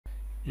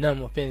Na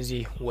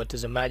wapenzi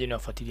watazamaji na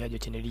wafuatiliaji wa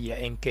chaneli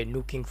ya NK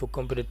Looking for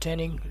Computer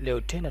Training,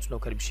 leo tena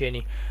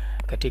tunakukaribisheni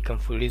katika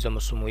mfululizo wa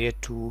masomo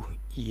yetu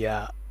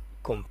ya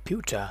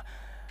kompyuta,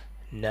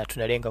 na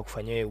tunalenga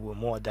kufanya uwe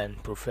more than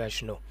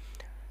professional.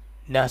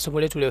 Na somo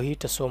letu leo hii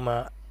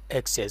tasoma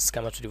Access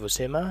kama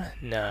tulivyosema,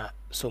 na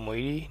somo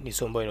hili ni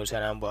somo ambalo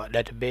linahusiana na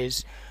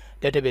database.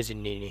 Database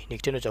ni nini? Ni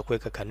kitendo cha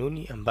kuweka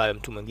kanuni ambayo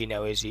mtu mwingine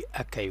hawezi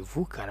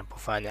akaivuka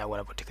anapofanya au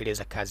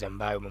anapotekeleza kazi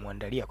ambayo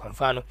umemwandalia. Kwa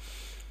mfano,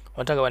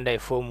 unataka uandae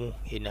fomu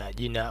ina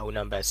jina au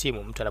namba ya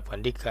simu. Mtu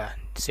anapoandika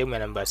sehemu ya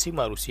namba ya simu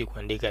haruhusiwi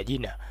kuandika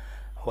jina,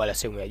 wala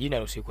sehemu ya jina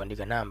haruhusiwi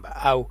kuandika namba,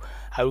 au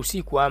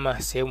haruhusiwi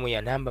kuhama sehemu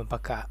ya namba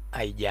mpaka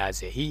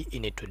aijaze. Hii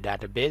inaitwa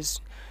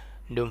database.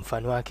 Ndio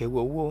mfano wake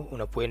huo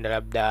unapoenda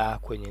labda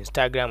kwenye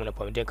Instagram,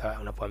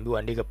 unapoambiwa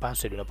andika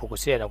password,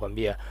 unapokosea na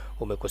kwambia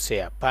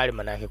umekosea pale,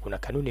 maana yake kuna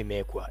kanuni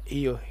imewekwa.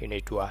 Hiyo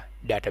inaitwa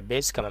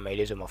database, kama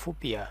maelezo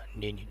mafupi ya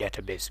nini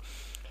database.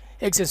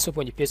 Access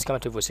somo nyepesi kama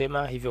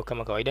tulivyosema. Hivyo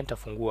kama kawaida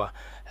nitafungua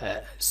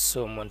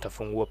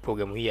nitafungua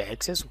programu hii ya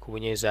Access.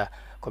 Kubonyeza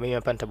kwa mimi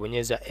hapa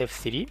nitabonyeza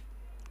F3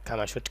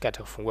 kama shortcut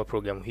kufungua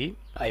programu hii.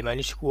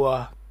 Haimaanishi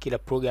kuwa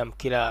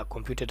kila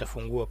kompyuta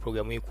itafungua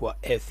programu hii kwa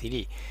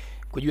F3.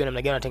 Kujua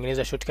namna gani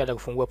unatengeneza shortcut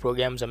kufungua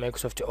programu za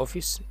Microsoft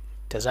Office,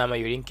 tazama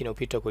hiyo link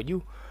inayopita kwa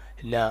juu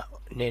na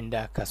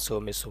nenda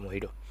kasome somo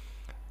hilo.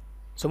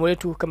 Somo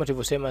letu kama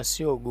tulivyosema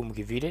sio gumu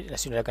kivile, na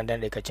sisi tunataka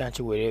ndani dakika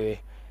chache uelewe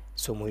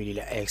somo hili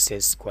la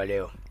Access kwa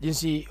leo.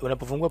 Jinsi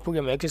unapofungua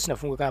programu ya Access,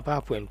 inafunguka kama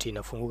PowerPoint,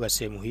 inafunguka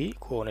sehemu hii,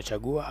 kwa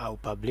unachagua au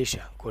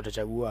publisher. Kwa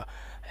utachagua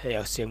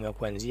sehemu ya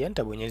kuanzia,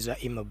 nitabonyeza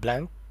ima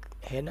blank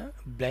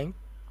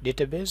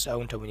database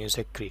au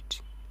nitabonyeza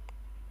create.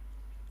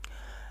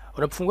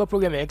 Unapofungua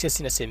programu ya Access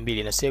ina sehemu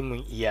mbili, na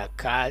sehemu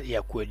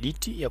ya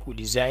kuedit, ya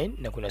kudesign,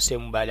 na kuna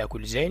sehemu baada ya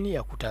kudesign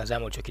ya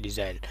kutazama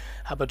ulichokidesign.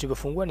 Hapa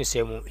tulipofungua ni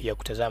sehemu ya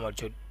kutazama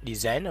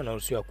ulichodesign,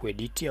 unaruhusiwa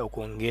kuedit au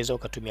kuongeza,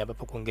 ukatumia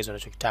hapa kuongeza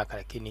unachokitaka.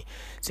 Lakini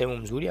sehemu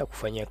nzuri ya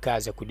kufanyia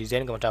kazi ya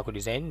kudesign, kama unataka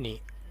kudesign,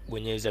 ni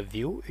bonyeza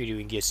view ili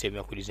uingie sehemu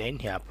ya kudesign.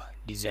 Hapa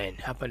design,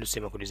 hapa ndio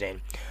sehemu ya kudesign.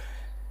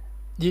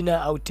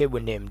 Jina au table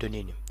name ndio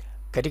nini?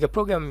 Katika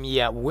program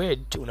ya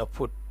Word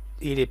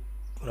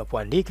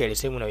unapoandika ile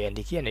sehemu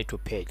unayoiandikia inaitwa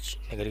page,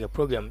 na katika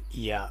program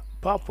ya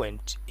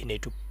PowerPoint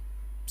inaitwa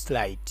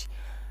slide,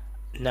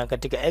 na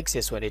katika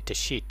Access wanaita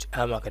sheet,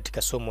 ama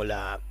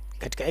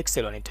katika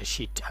Excel wanaita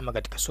sheet, ama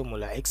katika somo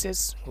la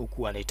Access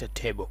huku wanaita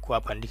table. Kwa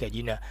hapa andika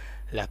jina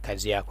la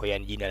kazi yako,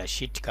 yani jina la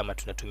sheet kama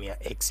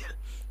tunatumia Excel.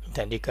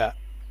 Nitaandika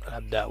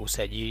labda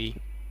usajili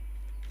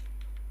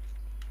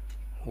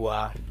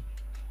wa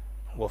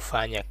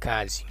wafanya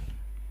kazi.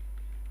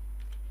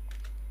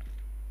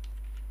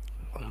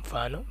 Kwa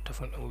mfano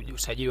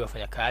usajili wa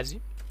wafanyakazi.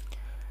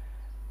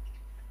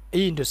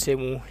 Hii ndio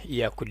sehemu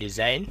ya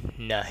kudesign,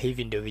 na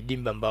hivi ndio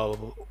vidimba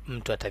ambao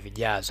mtu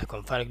atavijaza. Kwa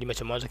mfano kidimba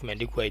cha mwanzo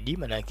kimeandikwa ID,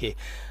 maana yake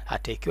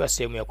atakiwa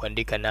sehemu ya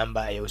kuandika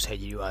namba ya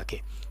usajili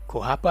wake.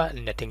 Kwa hapa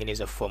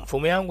ninatengeneza form.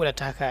 Form yangu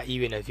nataka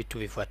iwe na vitu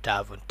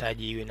vifuatavyo.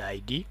 Nitaji iwe na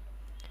ID,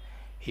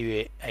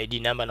 iwe ID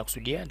namba na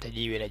kusudia,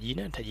 nitaji iwe na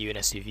jina, nitaji iwe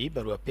na CV,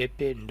 barua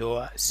pepe,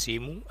 ndoa,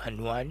 simu,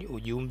 anwani,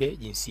 ujumbe,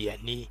 jinsia.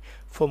 Ni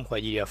form kwa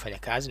ajili ya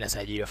wafanyakazi na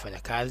sajili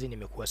wafanyakazi,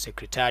 nimekuwa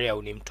secretary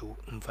au ni mtu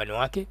mfano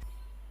wake.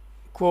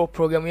 Kwa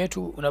programu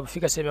yetu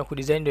unapofika sehemu ya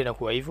kudesign ndio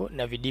inakuwa hivyo,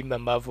 na vidimba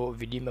ambavyo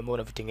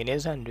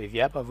unavitengeneza ndio hivi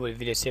hapa,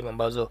 vile sehemu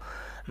ambazo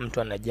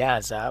mtu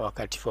anajaza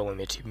wakati form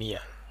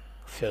imetimia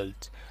field.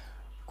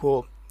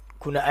 Kwa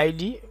kuna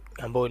ID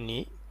ambao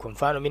ni, kwa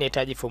mfano mimi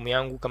nahitaji fomu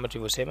yangu kama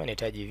tulivyosema,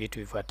 nahitaji vitu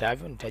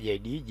vifuatavyo. Nahitaji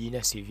ID, jina,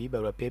 CV,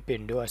 barua pepe,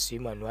 ndoa,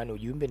 simu, anwani,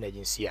 ujumbe na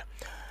jinsia.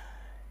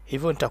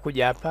 Hivyo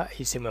nitakuja hapa,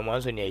 hii sehemu ya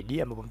mwanzo ni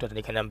ID ambapo mtu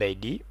ataandika namba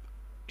ID.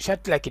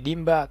 Sharti la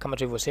kidimba kama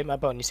tulivyosema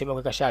hapa ni sehemu ya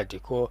kuweka sharti.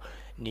 Kwa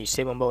ni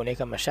sehemu ambayo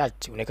unaweka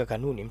masharti, unaweka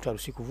kanuni, mtu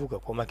haruhusiwi kuvuka.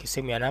 Kwa maana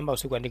sehemu ya namba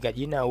usiku kuandika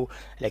jina au,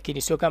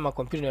 lakini sio kama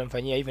kompyuta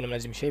inamfanyia hivyo na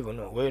mlazimisha hivyo,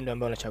 no, wewe ndio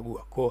ambaye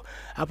unachagua. Kwa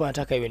hapa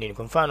nataka iwe nini?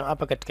 Kwa mfano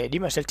hapa katika ID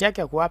masharti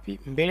yake yako wapi?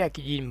 Mbele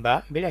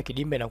ya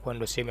kidimba inakuwa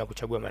ndio sehemu ya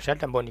kuchagua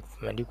masharti ambayo ni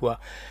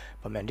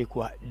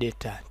pameandikwa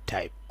data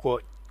type.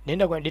 Kwa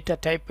nenda kwa data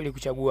type ili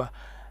kuchagua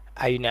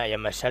aina ya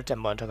masharti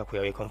ambayo nataka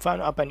kuyaweka. Kwa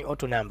mfano hapa ni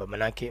auto number,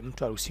 maana yake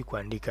mtu haruhusiwi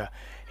kuandika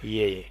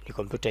yeye, ni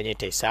kompyuta yenyewe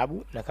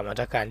itahesabu, na kama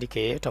nataka andike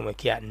yeye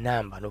utamwekea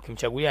namba, na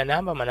ukimchagulia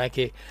namba maana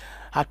yake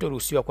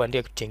hataruhusiwa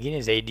kuandika kitu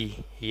kingine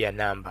zaidi ya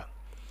namba.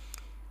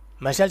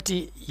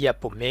 Masharti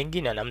yapo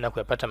mengi, na namna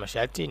kuyapata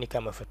masharti ni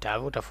kama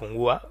ifuatavyo.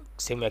 Utafungua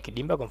sehemu ya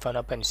kidimba. Kwa mfano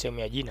hapa ni sehemu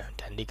ya jina,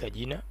 nitaandika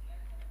jina.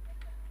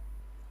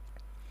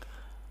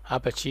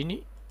 Hapa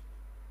chini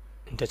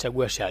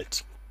nitachagua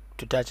sharti.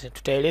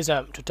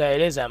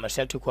 Tutaeleza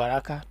masharti kwa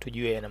haraka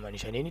tujue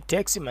yanamaanisha nini.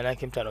 Text maana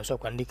yake mtu anaruhusiwa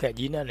kuandika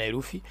jina na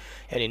herufi,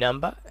 yani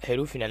namba,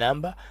 herufi na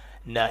namba,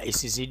 na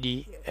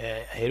isizidi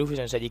herufi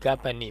zinazohitajika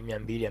hapa ni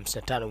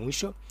 255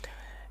 mwisho.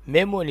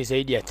 Memo ni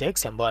zaidi ya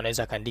text, ambao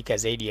anaweza kaandika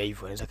zaidi ya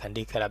hivyo, anaweza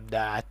kaandika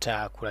labda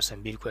hata kurasa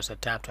 2, kurasa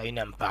 3,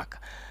 haina mpaka.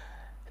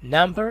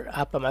 Number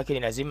hapa maana yake ni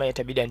lazima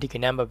itabidi andike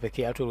namba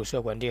pekee,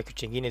 hataruhusiwa kuandika kitu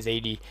kingine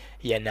zaidi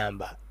ya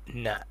namba.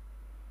 Na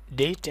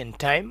date and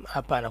time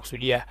hapa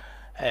anakusudia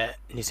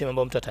ni sehemu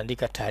ambayo mtu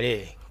ataandika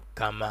tarehe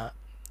kama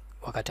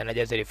wakati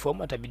anajaza ile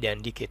form atabidi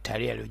andike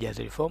tarehe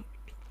aliyojaza ile form.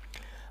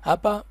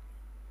 Hapa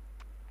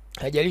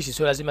hajalishi,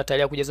 sio lazima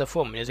tarehe ya kujaza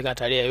form, inawezekana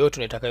tarehe yoyote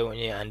unataka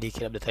wewe andike,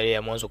 labda tarehe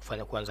ya mwanzo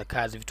kuanza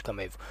kazi, vitu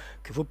kama hivyo.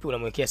 Kifupi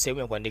unamwekea sehemu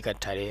ya kuandika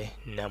tarehe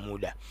na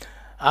muda.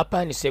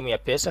 Hapa ni sehemu ya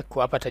pesa,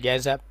 kwa hapa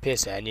atajaza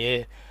pesa, yani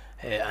yeye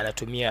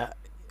anatumia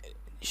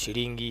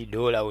shilingi,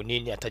 dola au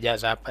nini,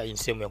 atajaza hapa. Hii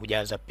sehemu ya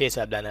kujaza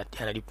pesa, labda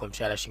analipwa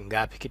mshahara shilingi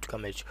ngapi, kitu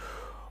kama hicho.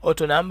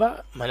 Auto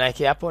number, maana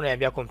yake hapo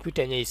unaambia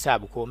kompyuta yenyewe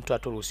hesabu, kwa mtu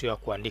ataruhusiwa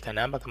kuandika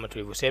namba kama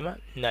tulivyosema.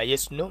 Na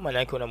yes no, maana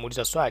yake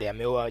unamuuliza swali,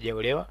 ameoa au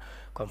hajaolewa.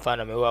 Kwa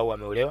mfano ameoa au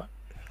ameolewa,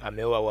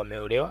 ameoa au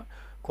ameolewa,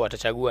 kwa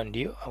atachagua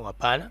ndio au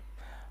hapana.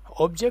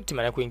 Object,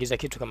 maana kuingiza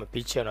kitu kama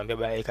picha, unaambia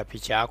bwana weka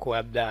picha yako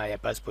labda ya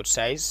passport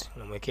size,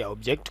 unamwekea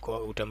object,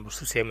 kwa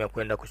utamruhusu sehemu ya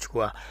kwenda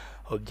kuchukua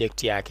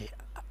object yake,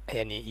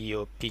 yani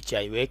hiyo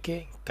picha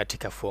iweke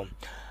katika form.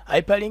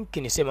 Hyperlink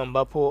ni sehemu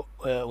ambapo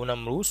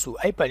unamruhusu.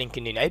 Hyperlink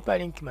nini?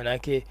 Hyperlink maana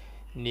yake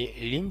ni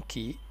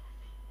linki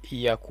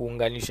ya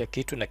kuunganisha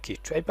kitu na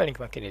kitu. Hyperlink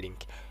maana ni link.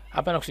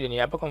 Hapa nakusudia ni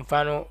hapa, kwa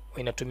mfano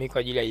inatumika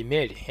kwa ajili ya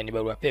email, yani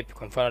barua pepe.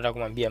 Kwa mfano nataka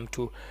kumwambia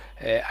mtu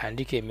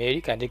andike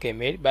email, kaandike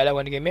email. Baada ya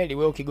kuandika email,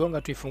 wewe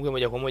ukigonga tu ifungue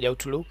moja kwa moja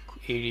Outlook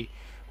ili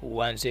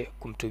uanze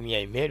kumtumia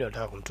email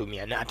unataka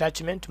kumtumia. Na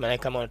attachment maana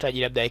kama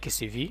unahitaji labda aweke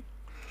CV,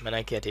 maana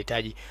yake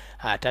atahitaji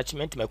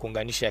attachment ya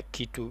kuunganisha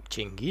kitu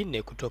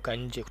kingine kutoka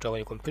nje, kutoka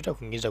kwenye kompyuta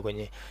kuingiza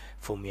kwenye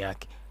fomu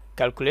yake.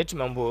 Calculate,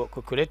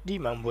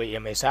 mambo ya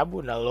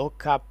mahesabu. Na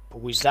lookup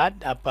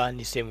wizard, hapa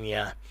ni sehemu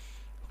ya,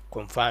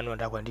 kwa mfano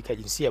nataka kuandika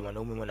jinsia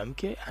mwanaume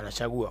mwanamke,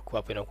 anachagua kwa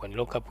hapo, inakuwa ni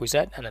lookup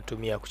wizard,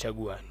 anatumia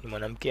kuchagua ni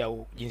mwanamke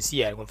au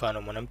jinsia, kwa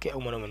mfano mwanamke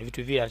au mwanaume, ni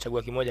vitu vile,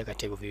 anachagua kimoja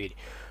kati ya hivyo viwili.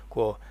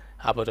 Kwa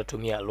hapo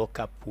utatumia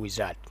lookup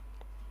wizard.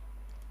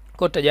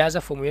 Kwa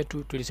utajaza fomu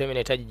yetu, tulisema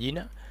inahitaji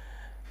jina.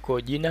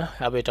 Kwa jina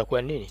hapa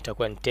itakuwa nini?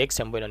 Itakuwa ni text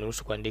ambayo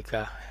inaruhusu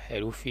kuandika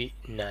herufi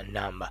na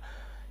namba.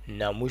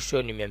 Na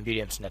mwisho ni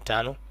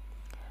 255.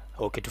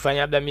 Okay, tufanye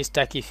labda mimi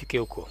sitaki ifike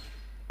huko.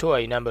 Toa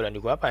hii namba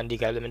iliyoandikwa hapa,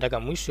 andika labda nataka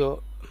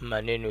mwisho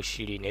maneno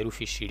 20,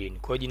 herufi 20.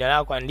 Kwa jina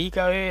lako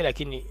andika wewe,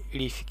 lakini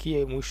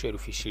lifikie mwisho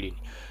herufi 20.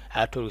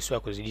 Hataruhusiwa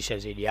kuzidisha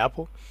zaidi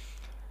hapo.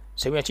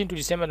 Sehemu ya chini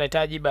tulisema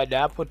nahitaji, baada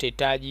hapo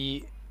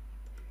tutahitaji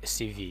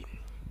CV.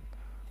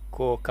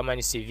 Kwa kama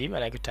ni CV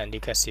maana yake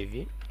utaandika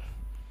CV.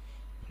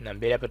 Na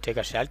mbele hapa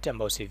tutaweka sharti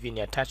ambayo CV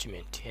ni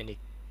attachment, yani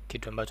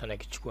kitu ambacho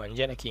anakichukua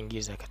nje na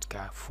kiingiza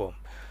katika form.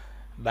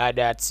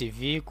 Baada ya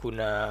CV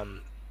kuna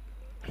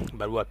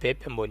barua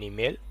pepe ambayo ni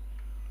email.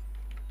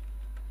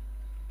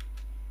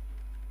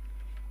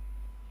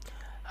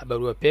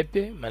 Barua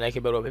pepe maana yake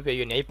barua pepe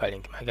hiyo ni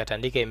hyperlink, maana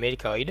ataandika email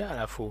kawaida,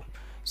 alafu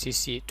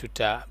sisi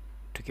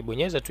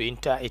tukibonyeza tu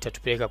enter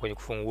itatupeleka kwenye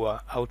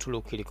kufungua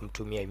Outlook ili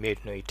kumtumia email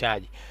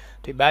tunayohitaji.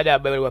 Baada ya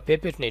barua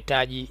pepe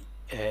tunahitaji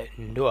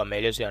ndoa,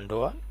 maelezo ya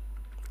ndoa,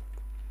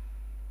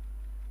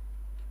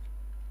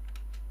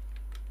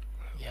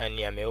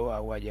 yani ameoa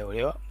au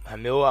hajaolewa,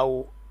 ameoa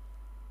au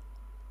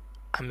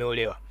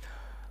ameolewa.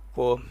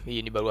 Kwa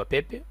hii ni barua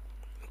pepe.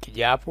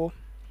 Kija hapo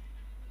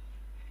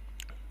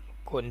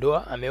kwa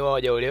ndoa, ameoa au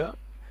hajaolewa,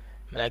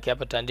 maana yake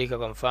hapa taandika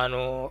kwa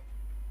mfano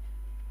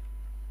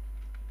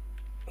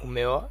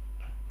umeoa,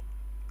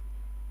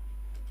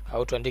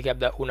 au tuandike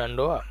labda una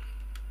ndoa.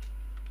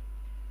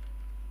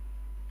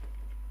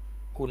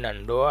 Una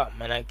ndoa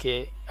maana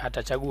yake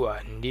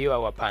atachagua ndio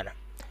au hapana.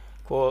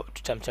 Kwa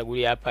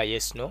tutamchagulia hapa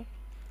yes no.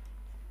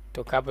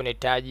 Toka hapo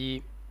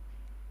nahitaji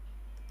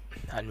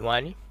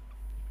anwani.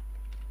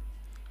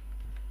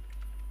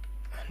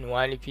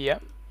 Anwani pia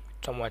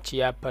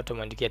tutamwachia hapa,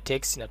 tutamwandikia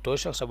text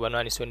inatosha kwa sababu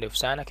anwani sio ndefu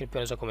sana, lakini pia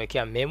unaweza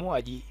kumwekea memo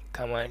aji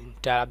kama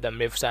labda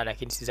mrefu sana,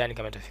 lakini sidhani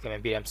kama itafika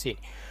 250.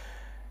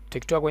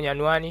 Tukitoa kwenye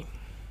anwani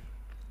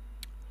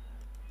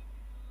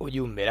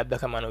ujumbe, labda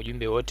kama ana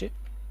ujumbe wote,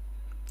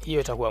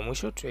 hiyo itakuwa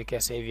mwisho.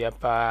 Tuwekea sasa hivi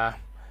hapa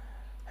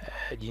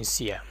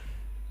jinsia.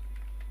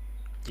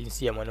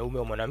 Jinsia mwanaume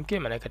au mwanamke,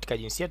 maana katika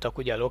jinsia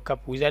tutakuja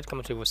lookup wizard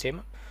kama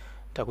tulivyosema.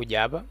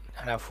 Nitakuja hapa,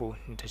 alafu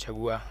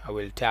nitachagua I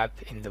will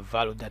type in the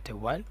value that I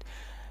want.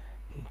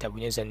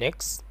 Nitabonyeza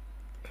next.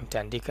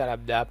 Nitaandika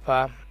labda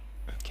hapa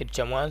kitu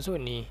cha mwanzo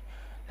ni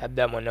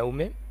labda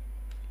mwanaume,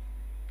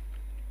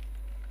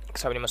 kwa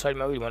sababu ni maswali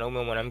mawili, mwanaume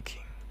au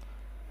mwanamke.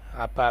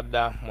 Hapa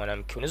labda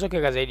mwanamke. Unaweza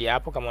kuweka zaidi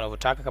hapo kama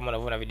unavyotaka, kama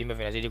unavyoona vidimba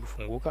vinazidi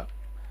kufunguka.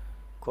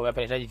 Kwa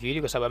hapa nahitaji viwili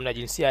kwa sababu hamna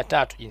jinsia ya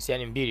tatu, jinsia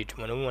ni mbili tu,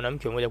 mwanaume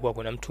mwanamke. Mmoja kwa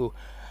kuna mtu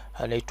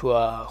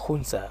anaitwa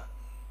Hunza,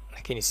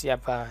 lakini si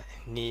hapa,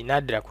 ni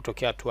nadra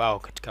kutokea watu wao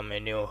katika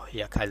maeneo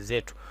ya kazi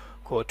zetu.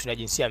 Kwa hiyo tuna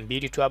jinsia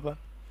mbili tu hapa.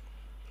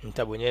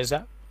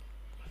 Nitabonyeza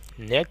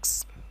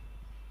next.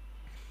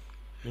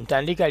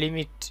 Nitaandika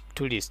limit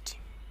to list,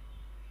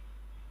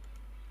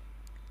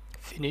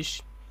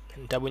 finish.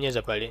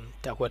 Nitabonyeza pale,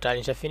 nitakuwa tayari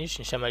nisha finish,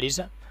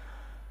 nishamaliza.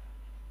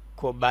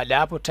 Kwa baada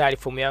hapo tayari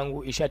fomu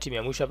yangu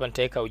ishatimia mwisho. Hapa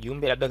nitaweka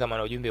ujumbe, labda kama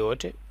ana ujumbe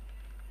wote.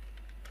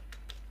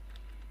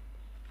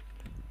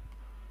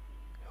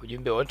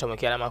 Ujumbe wote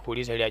tamwekea alama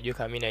kuuliza ili ajue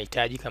kama mimi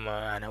nahitaji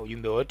kama ana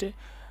ujumbe wote.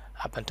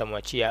 Hapa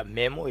nitamwachia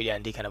memo ili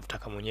andike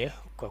anavyotaka mwenyewe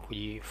kwa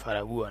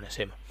kujifaragua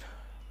anasema.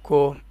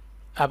 Kwa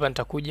hapa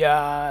nitakuja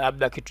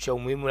labda kitu cha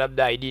umuhimu,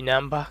 labda ID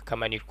number.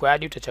 Kama ni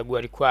required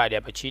utachagua required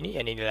hapa chini,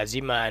 yani ni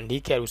lazima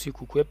andike, haruhusi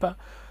kukwepa.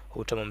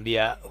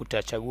 Utamwambia,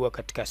 utachagua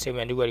katika sehemu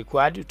ya andiko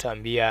required,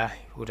 utaambia,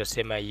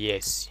 utasema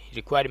yes.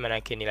 Required maana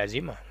yake ni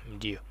lazima,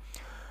 ndio.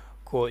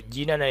 Kwa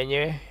jina na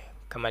yenyewe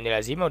kama ni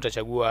lazima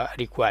utachagua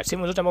required.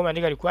 Sehemu zote ambapo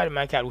umeandika required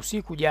maana yake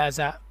haruhusi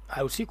kujaza,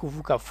 haruhusi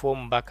kuvuka form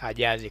mpaka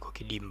ajaze kwa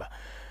kidimba.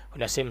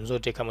 Una sehemu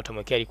zote kama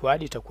utamwekea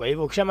required itakuwa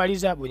hivyo.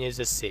 Ukishamaliza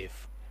bonyeza save.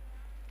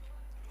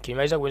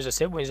 Ukimaliza kubonyeza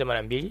save, bonyeza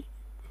mara 2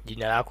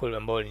 jina lako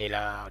ambalo ni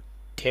la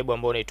table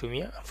ambayo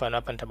unaitumia. Mfano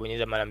hapa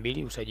nitabonyeza mara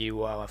 2 usajili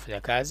wa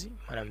wafanyakazi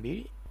mara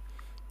 2.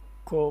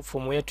 Kwa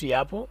fomu yetu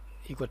hapo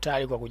iko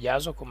tayari kwa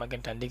kujazwa. Kwa maana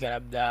nitaandika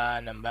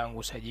labda namba yangu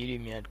usajili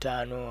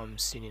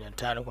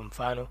 555 kwa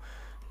mfano.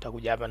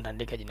 Nitakuja hapa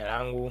nitaandika jina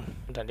langu,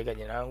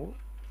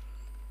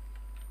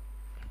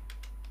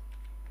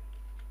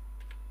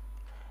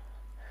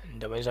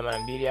 nitabonyeza mara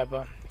 2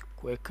 hapa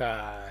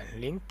kuweka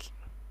link,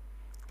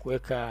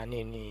 kuweka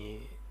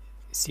nini,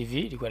 CV,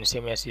 ilikuwa ni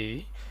sehemu ya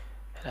CV,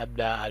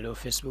 labda hello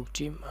Facebook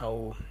team,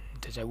 au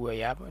nitachagua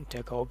hapa,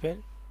 nitaweka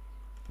open.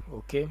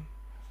 Okay,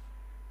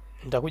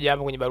 nitakuja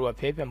hapa kwenye barua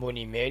pepe ambayo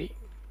ni email,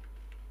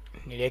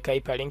 niliweka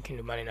hyperlink,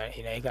 ndio maana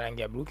inaweka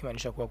rangi ya blue,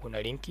 kimaanisha kuwa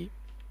kuna linki.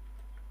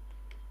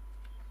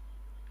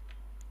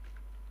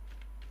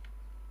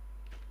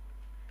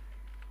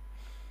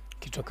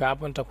 Kitoka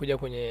hapo nitakuja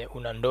kwenye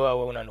unandoa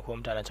au unandoa,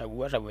 mtu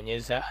anachagua,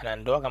 atabonyeza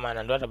anandoa. Kama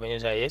anandoa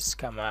atabonyeza yes,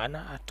 kama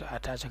ana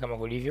ataacha kama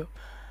kulivyo.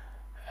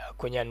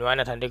 Kwenye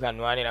anwani ataandika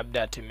anwani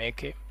labda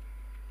Temeke.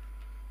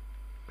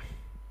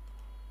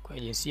 Kwa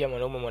jinsia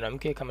mwanaume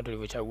mwanamke kama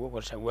tulivyochagua,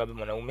 kwa tutachagua hapa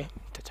mwanaume,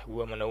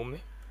 tutachagua mwanaume.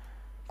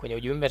 Kwenye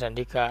ujumbe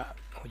ataandika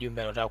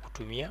ujumbe anataka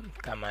kutumia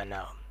kama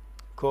anao.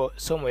 Kwa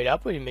somo hili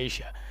hapo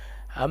limeisha.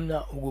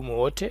 Hamna ugumu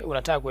wote.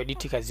 Unataka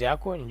kuedit kazi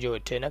yako, njoo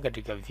tena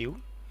katika view,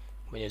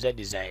 bonyeza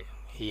design.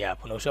 Hii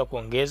hapo unaruhusiwa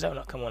kuongeza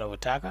kama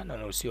unavyotaka, na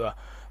unaruhusiwa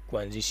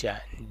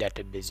kuanzisha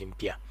database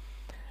mpya.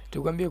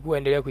 Tukwambie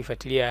kuendelea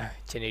kuifuatilia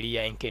channel hii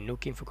ya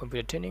NK for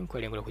Computer Training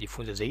kwa lengo la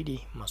kujifunza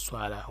zaidi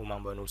masuala au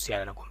mambo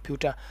yanayohusiana na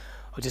kompyuta.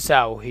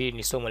 Usisahau hii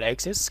ni somo la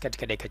Access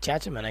katika dakika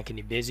chache, maana yake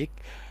ni basic.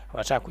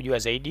 Unataka kujua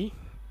zaidi,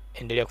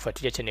 endelea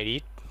kufuatilia channel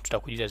hii,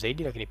 tutakujuza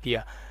zaidi, lakini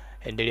pia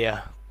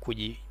endelea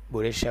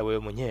kujiboresha wewe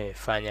mwenyewe,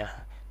 fanya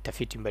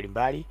tafiti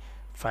mbalimbali,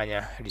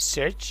 fanya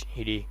research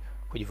ili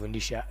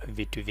kujifundisha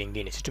vitu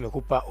vingine. Sisi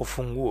tumekupa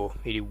ufunguo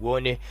ili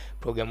uone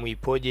programu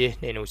ipoje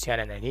na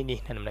inahusiana na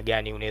nini na namna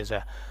gani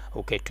unaweza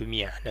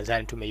ukaitumia.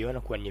 Nadhani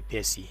tumeiona kuwa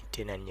nyepesi,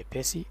 tena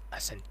nyepesi.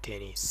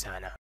 Asanteni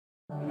sana.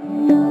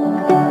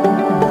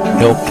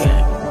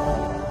 Okay.